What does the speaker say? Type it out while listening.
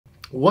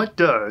What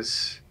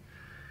does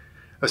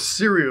a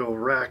serial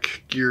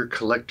rack gear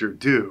collector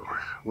do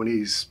when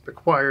he's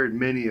acquired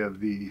many of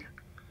the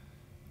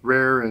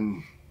rare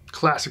and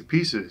classic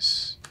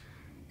pieces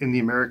in the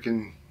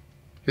American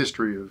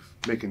history of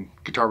making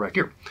guitar rack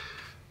gear?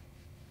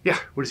 Yeah,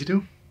 what does he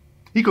do?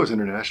 He goes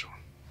international.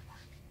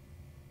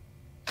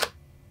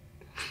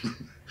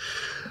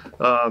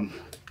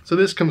 So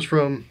this comes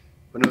from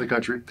another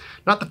country,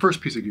 not the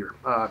first piece of gear.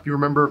 If you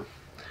remember,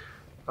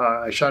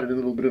 I shot it in a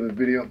little bit of a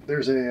video.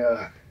 There's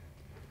a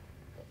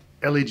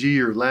LEG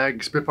or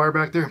lag Spitfire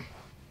back there.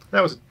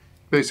 That was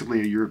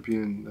basically a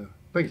European,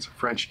 I think it's a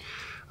French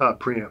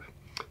preamp.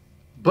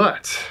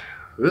 But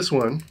this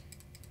one,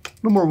 a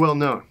little more well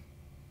known.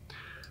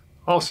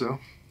 Also,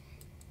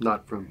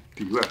 not from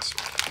the US.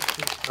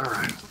 All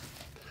right.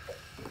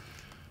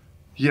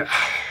 Yeah,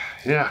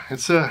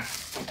 it's a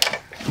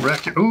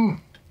rack. Ooh.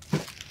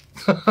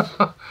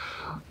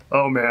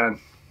 Oh man.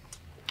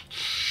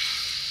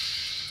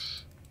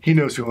 He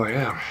knows who I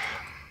am.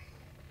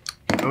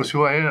 He knows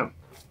who I am.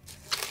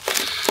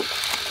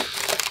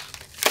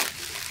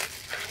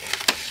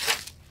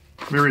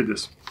 Let me read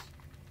this.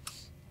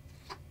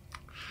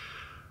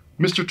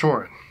 Mr.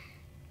 Torin,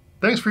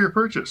 thanks for your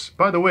purchase.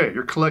 By the way,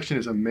 your collection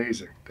is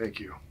amazing. Thank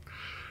you.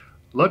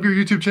 Love your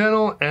YouTube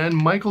channel and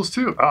Michael's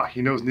too. Ah,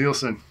 he knows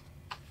Nielsen.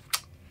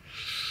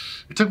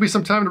 It took me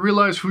some time to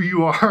realize who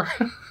you are.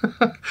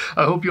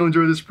 I hope you'll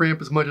enjoy this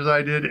preamp as much as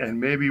I did, and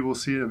maybe we'll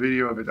see a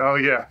video of it. Oh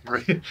yeah,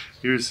 right.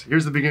 Here's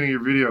the beginning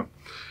of your video.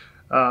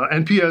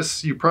 And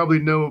P.S. You probably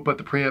know, but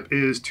the preamp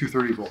is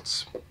 230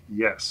 volts.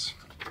 Yes.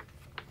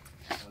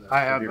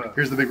 I have.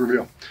 Here's the big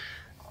reveal.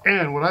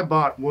 And what I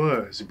bought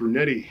was a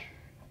Brunetti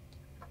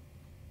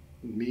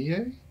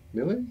Mille?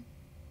 I don't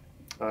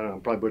know,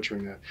 I'm probably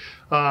butchering that.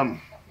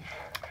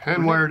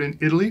 Hand wired in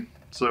Italy.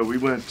 So we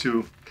went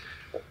to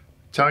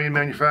Italian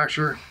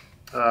manufacturer.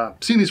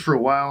 Seen these for a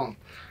while.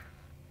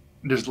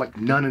 There's like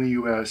none in the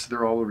US.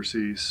 They're all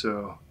overseas.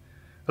 So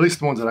at least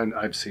the ones that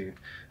I've seen.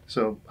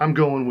 So I'm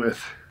going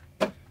with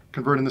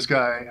converting this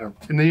guy,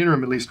 in the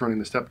interim at least running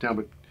the step down,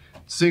 but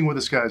seeing what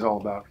this guy is all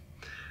about.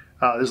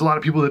 There's a lot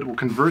of people that will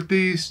convert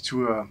these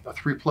to a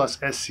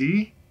 3+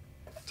 SE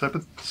type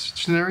of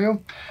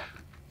scenario.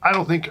 I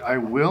don't think I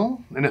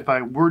will, and if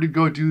I were to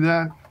go do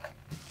that,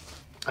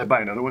 I'd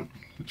buy another one.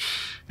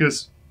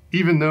 Because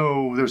even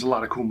though there's a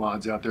lot of cool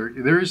mods out there,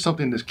 there is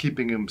something that's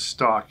keeping them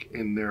stock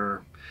in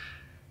their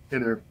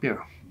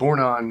born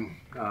on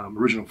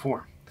original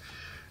form.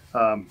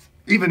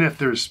 Even if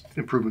there's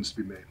improvements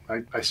to be made,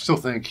 I still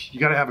think you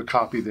got to have a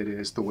copy that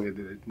is the way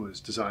that it was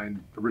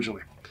designed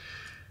originally.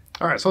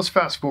 All right, so let's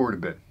fast forward a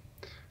bit.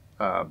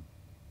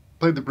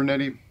 Played the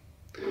Brunetti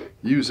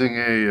using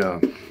a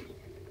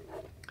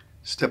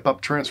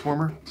step-up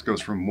transformer. This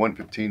goes from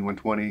 115,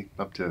 120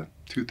 up to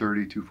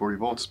 230, 240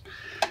 volts.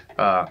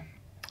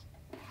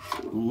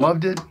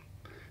 Loved it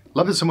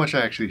so much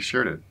I actually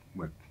shared it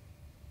with,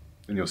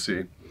 and you'll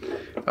see.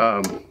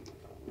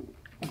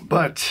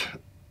 But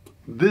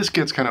this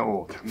gets kind of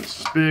old. This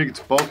is big, it's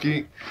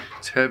bulky,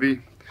 it's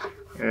heavy,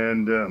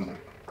 and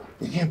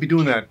you can't be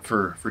doing that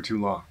for too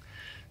long.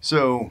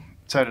 So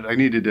decided I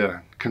needed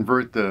to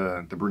convert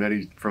the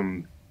Brunetti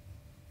from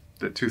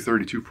the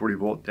 230, 240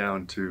 volt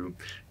down to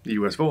the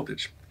US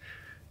voltage,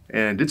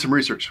 and did some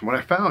research. And what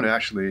I found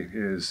actually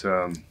is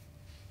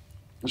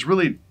there's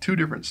really two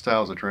different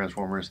styles of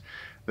transformers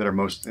that are in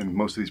most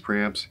of these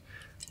preamps.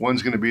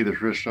 One's going to be the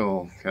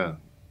traditional kind of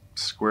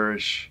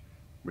squarish,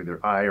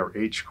 either I or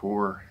H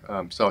core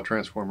style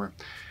transformer,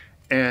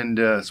 and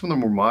some of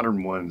the more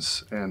modern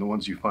ones, and the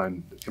ones you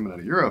find coming out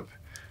of Europe,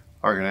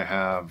 are going to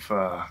have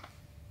a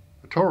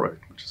toroid,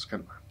 which is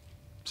kind of a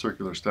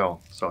circular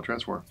style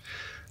transformer.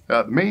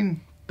 The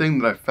main thing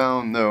that I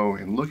found though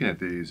in looking at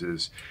these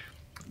is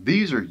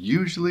these are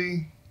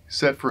usually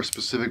set for a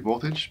specific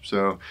voltage.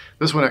 So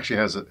this one actually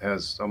has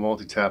a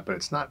multi-tap, but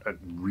it's not a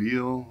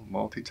real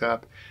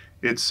multi-tap.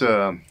 It's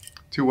 2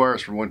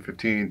 wires for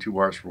 115, 2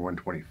 wires for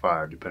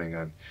 125, depending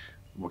on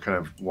what kind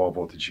of wall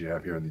voltage you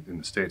have here in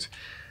the States.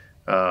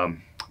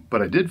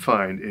 But I did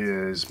find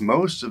is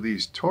most of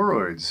these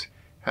toroids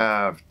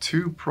have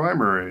 2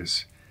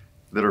 primaries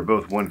that are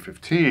both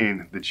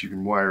 115 that you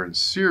can wire in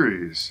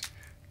series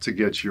to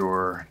get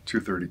your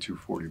 230,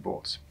 240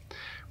 volts,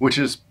 which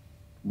is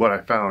what I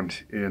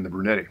found in the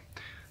Brunetti.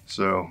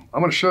 So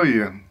I'm going to show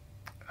you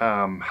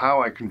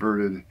how I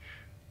converted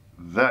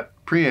that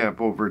preamp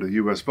over to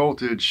US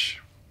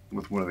voltage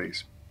with one of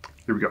these.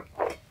 Here we go.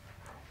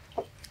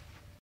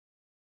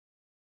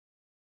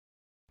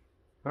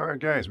 All right,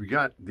 guys, we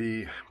got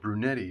the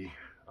Brunetti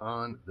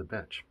on the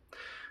bench,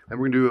 and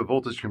we're going to do a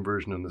voltage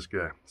conversion on this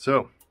guy.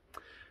 So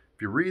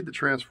if you read the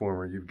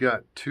transformer, you've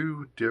got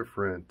 2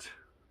 different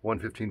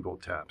 115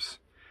 volt taps,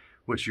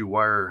 which you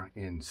wire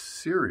in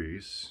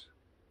series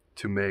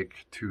to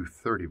make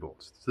 230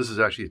 volts. This is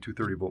actually a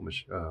 230 volt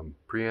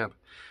preamp.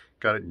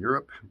 Got it in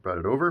Europe, brought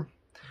it over.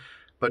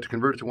 But to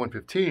convert it to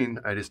 115,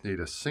 I just need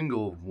a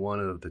single one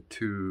of the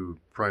 2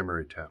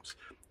 primary taps.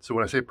 So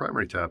when I say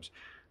primary taps,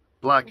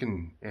 black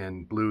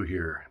and blue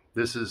here,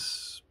 this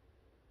is,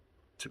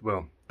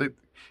 well,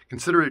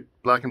 consider it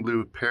black and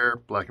blue pair,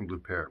 black and blue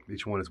pair.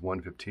 Each one is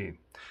 115.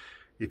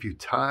 If you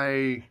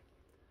tie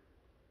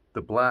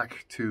the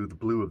black to the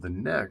blue of the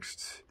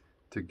next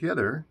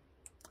together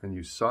and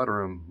you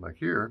solder them like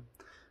here,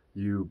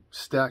 you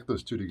stack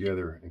those two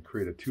together and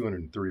create a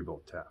 203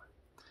 volt tap.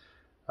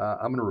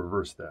 I'm going to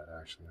reverse that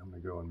actually. I'm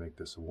going to go and make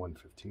this a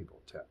 115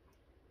 volt tap.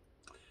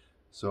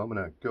 So I'm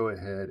going to go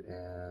ahead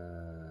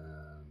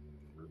and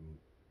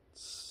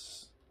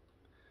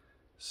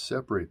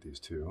separate these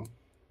two.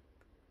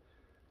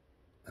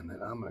 And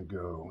then I'm going to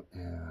go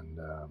and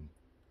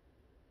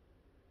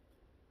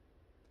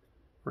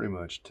pretty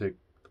much take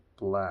the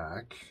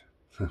black,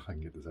 if I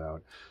can get this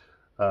out,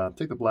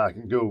 take the black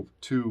and go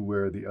to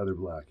where the other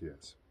black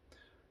is.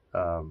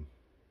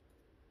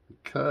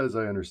 Because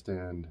I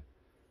understand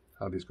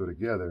how these go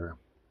together,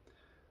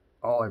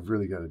 all I've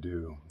really got to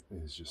do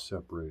is just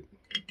separate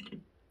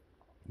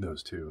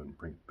those two and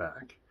bring it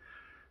back.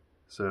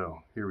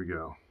 So here we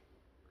go.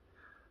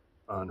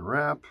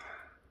 Unwrap.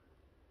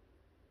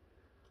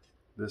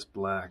 This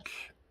black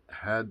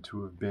had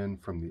to have been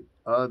from the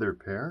other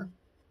pair.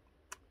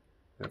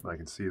 Yep, I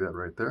can see that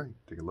right there.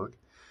 Take a look.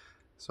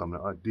 So I'm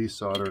going to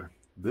desolder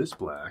this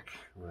black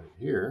right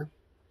here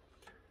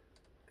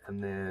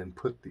and then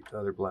put the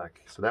other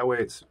black. So that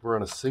way we're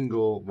on a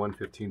single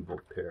 115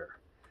 volt pair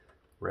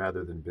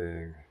rather than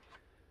being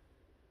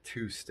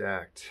two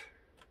stacked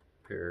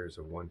pairs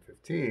of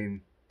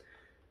 115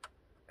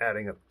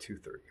 adding up to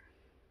 230.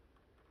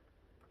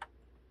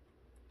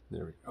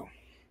 There we go.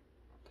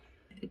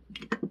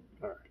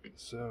 All right,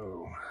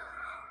 so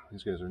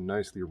these guys are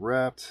nicely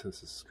wrapped.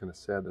 This is kind of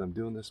sad that I'm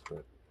doing this,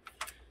 but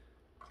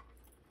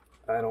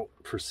I don't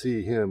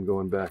foresee him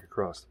going back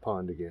across the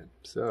pond again.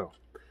 So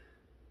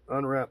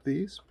unwrap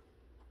these.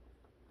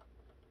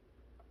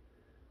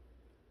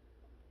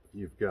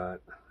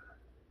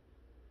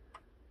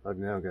 I've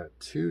now got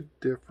two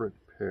different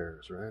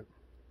pairs, right?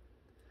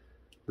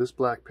 This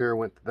black pair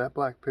went to that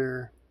black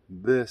pair,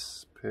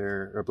 this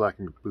pair, or black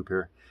and blue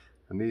pair,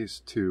 and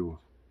these two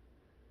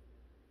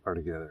are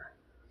together.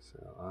 So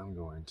I'm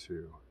going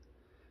to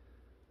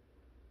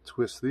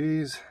twist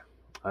these.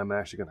 I'm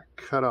actually going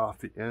to cut off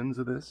the ends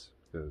of this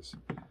because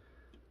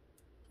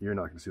you're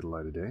not going to see the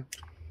light of day.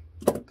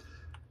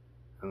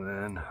 And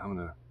then I'm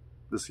going to,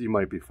 you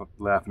might be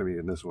laughing at me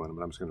in this one,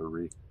 but I'm just going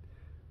to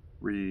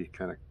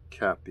kind of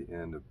cap the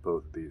end of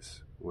both of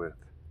these with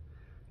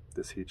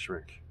this heat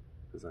shrink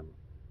because I'm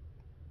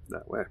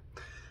that way.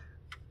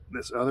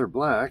 This other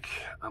black,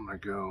 I'm going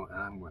to go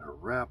and I'm going to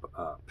wrap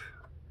up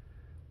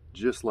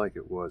just like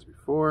it was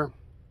before.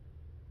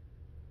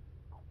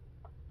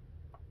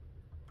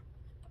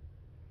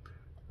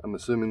 I'm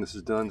assuming this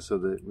is done so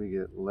that we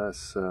get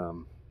less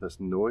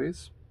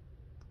noise.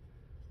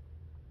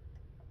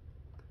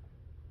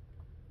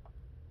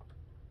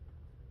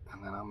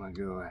 And then I'm going to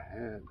go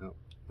ahead,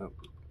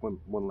 one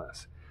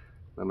less.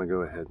 I'm going to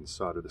go ahead and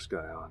solder this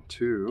guy on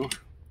to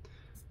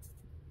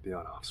the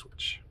on-off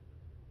switch.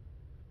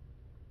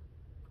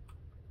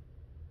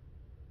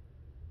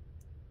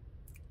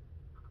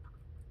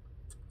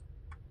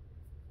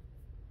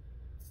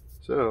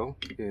 So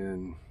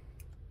in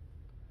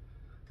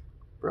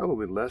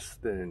probably less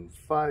than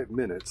 5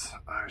 minutes,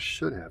 I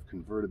should have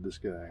converted this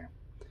guy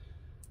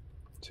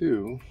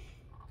to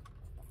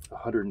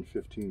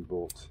 115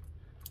 volt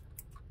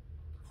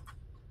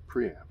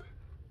preamp.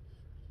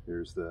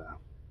 Here's the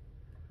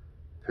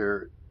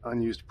pair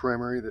unused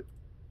primary that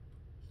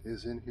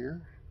is in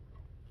here.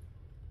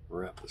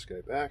 Wrap this guy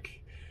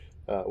back.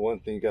 One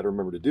thing you got to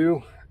remember to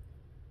do,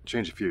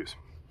 change the fuse.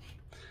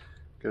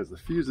 Because the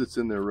fuse that's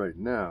in there right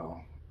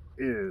now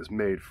is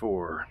made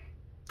for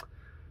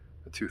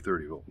a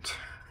 230 volt.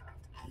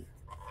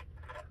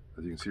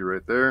 As you can see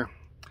right there,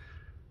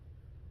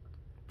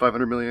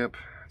 500 milliamp,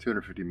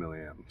 250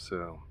 milliamp.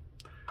 So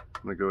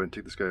I'm going to go ahead and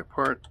take this guy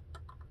apart.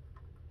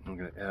 I'm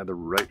going to add the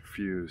right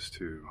fuse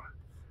to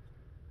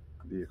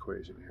the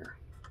equation here.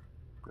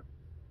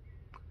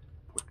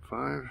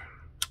 0.5.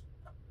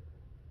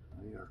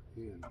 We are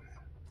in.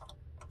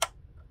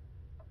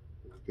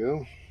 There we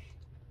go.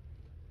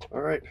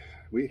 All right,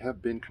 we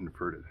have been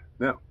converted.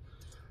 Now,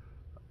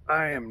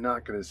 I am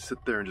not going to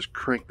sit there and just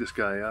crank this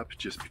guy up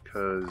just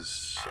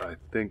because I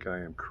think I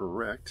am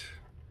correct.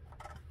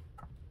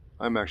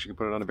 I'm actually going to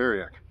put it on a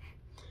variac,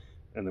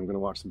 and I'm going to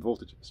watch some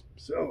voltages.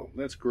 So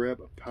let's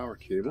grab a power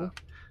cable.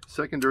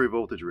 Secondary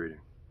voltage rating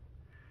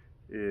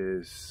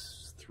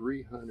is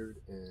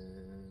 300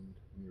 and,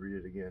 let me read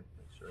it again,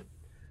 make sure I'm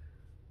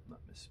not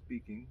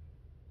misspeaking.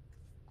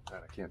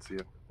 God, I can't see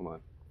it, hold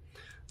on.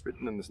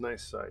 Written on this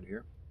nice side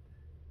here,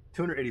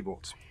 280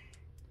 volts.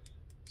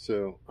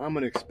 So I'm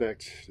going to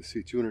expect to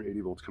see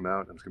 280 volts come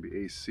out, and it's going to be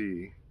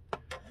AC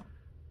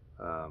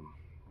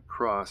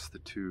across the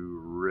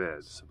two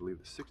reds. I believe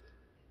the 6.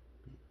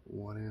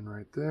 One in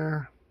right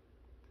there.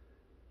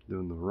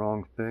 Doing the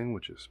wrong thing,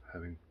 which is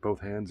having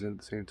both hands in at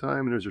the same time,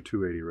 and there's your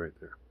 280 right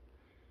there.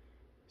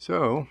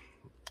 So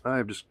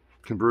I've just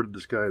converted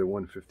this guy to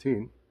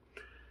 115.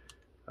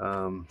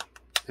 And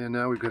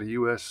now we've got a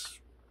US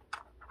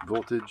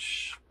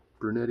voltage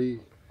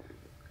Brunetti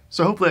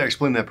So hopefully I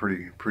explained that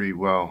pretty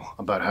well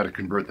about how to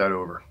convert that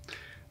over.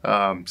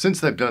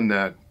 Since I've done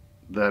that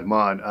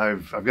mod,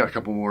 I've got a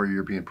couple more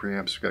European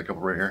preamps. I've got a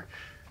couple right here.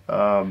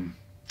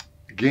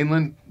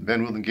 Gainland,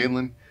 Van Wilden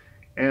Gainland,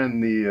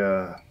 and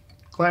the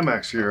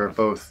Climax here are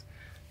both,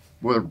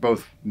 well, they're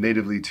both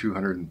natively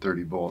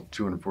 230 volt,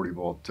 240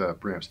 volt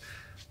preamps.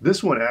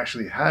 This one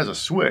actually has a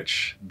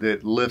switch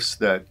that lifts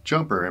that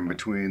jumper in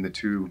between the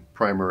two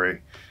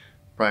primary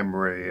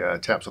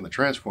taps on the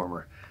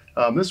transformer.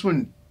 This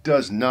one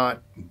does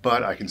not,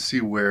 but I can see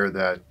where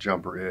that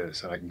jumper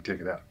is and I can take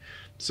it out.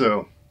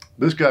 So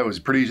this guy was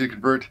pretty easy to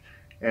convert,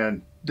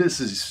 and this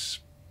is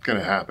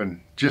gonna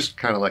happen just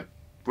kind of like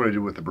what I did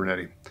with the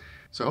Brunetti.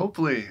 So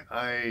hopefully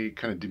I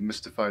kind of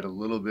demystified a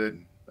little bit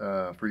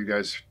for you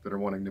guys that are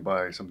wanting to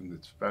buy something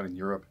that's found in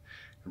Europe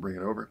and bring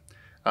it over.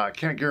 I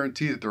can't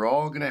guarantee that they're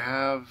all gonna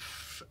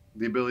have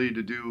the ability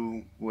to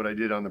do what I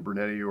did on the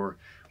Brunetti or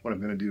what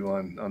I'm gonna do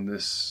on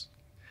this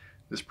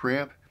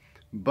preamp.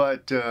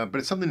 But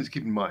it's something to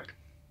keep in mind.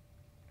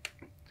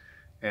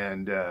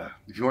 And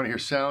if you want to hear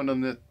sound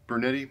on the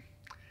Brunetti,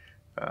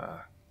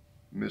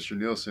 Mr.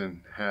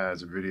 Nielsen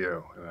has a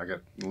video, and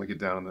I'll link it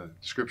down in the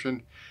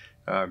description.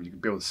 You can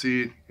be able to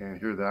see it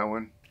and hear that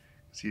one.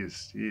 He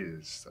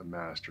is a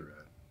master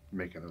at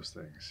making those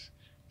things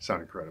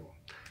sound incredible.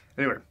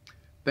 Anyway,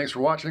 thanks for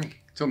watching.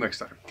 Till next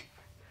time.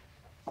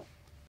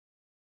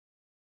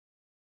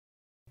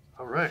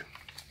 All right.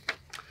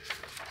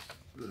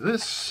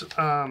 This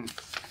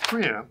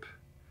preamp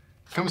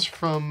comes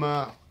from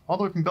all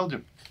the way from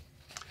Belgium.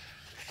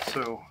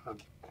 So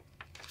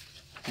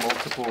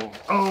multiple.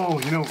 Oh,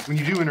 you know, when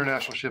you do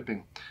international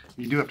shipping,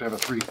 you do have to have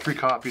three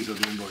copies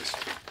of the invoice.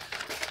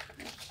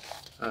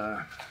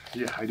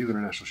 Yeah, I do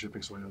international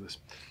shipping, so I know this.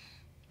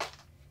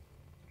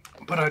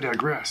 But I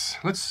digress.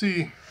 Let's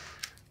see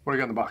what I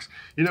got in the box.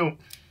 You know,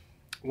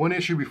 one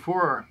issue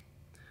before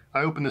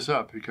I open this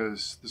up,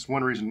 because this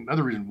one reason,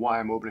 another reason why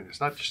I'm opening this,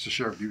 not just to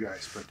share with you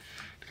guys, but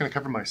to kind of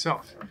cover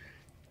myself.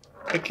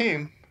 It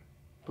came,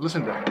 but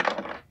listen to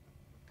that.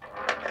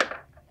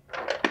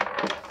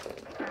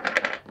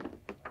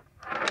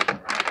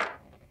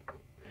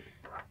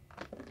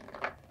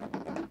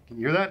 Can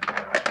you hear that?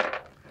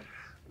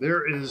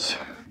 There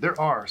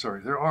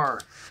are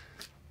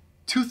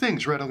two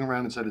things rattling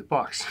around inside this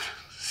box.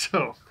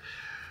 So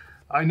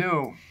I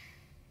know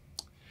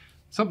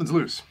something's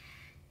loose.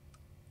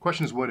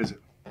 Question is, what is it?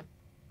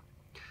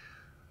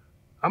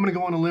 I'm gonna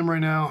go on a limb right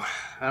now.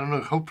 I don't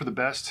know, hope for the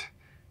best.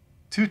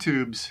 Two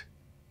tubes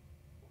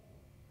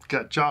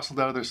got jostled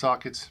out of their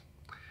sockets,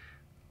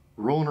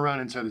 rolling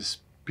around inside this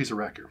piece of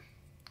rack here.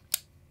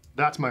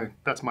 That's my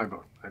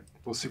vote.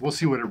 We'll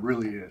see what it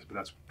really is,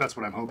 but that's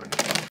what I'm hoping.